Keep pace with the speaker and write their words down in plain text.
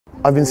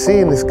I've been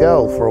seeing this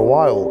girl for a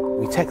while.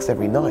 We text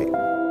every night.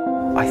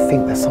 I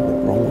think there's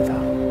something wrong with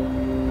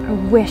her. I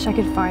wish I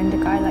could find a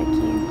guy like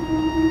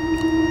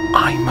you.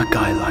 I'm a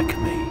guy like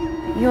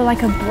me. You're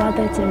like a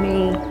brother to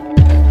me.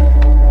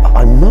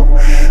 I'm not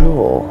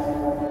sure.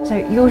 So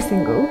you're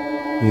single,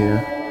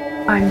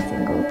 Yeah. I'm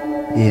single.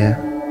 Yeah.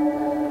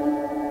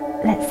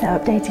 Let's set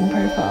up dating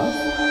profiles.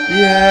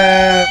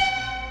 Yeah.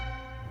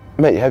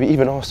 Mate, have you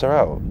even asked her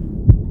out?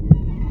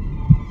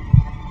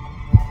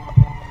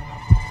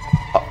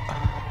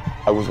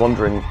 I was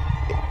wondering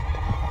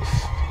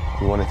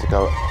if you wanted to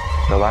go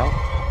out?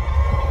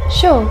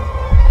 Sure.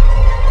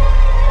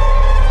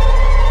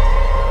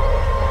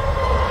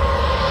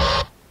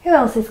 Who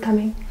else is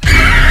coming?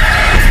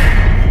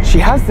 She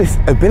has this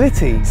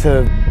ability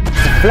to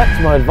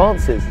deflect my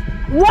advances.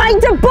 Why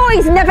do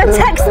boys never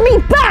text me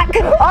back?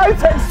 I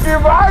text you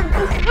back!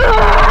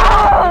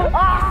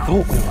 I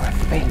thought we were a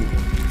thing.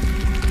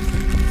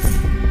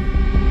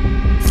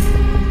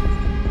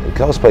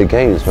 Girls play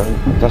games,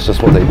 man. That's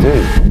just what they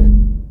do.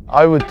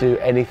 I would do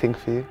anything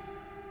for you.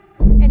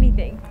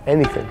 Anything.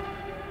 Anything.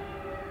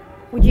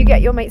 Would you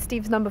get your mate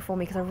Steve's number for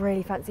me? Because I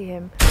really fancy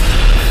him.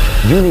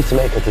 You need to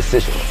make a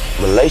decision.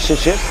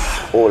 Relationship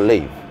or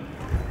leave.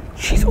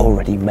 She's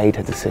already made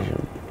her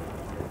decision.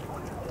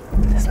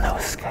 There's no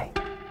escape.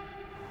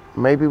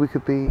 Maybe we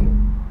could be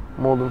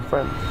more than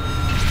friends.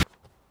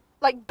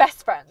 Like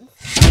best friends?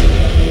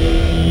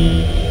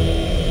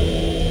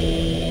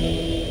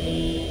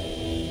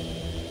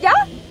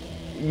 Yeah?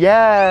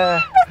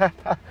 Yeah!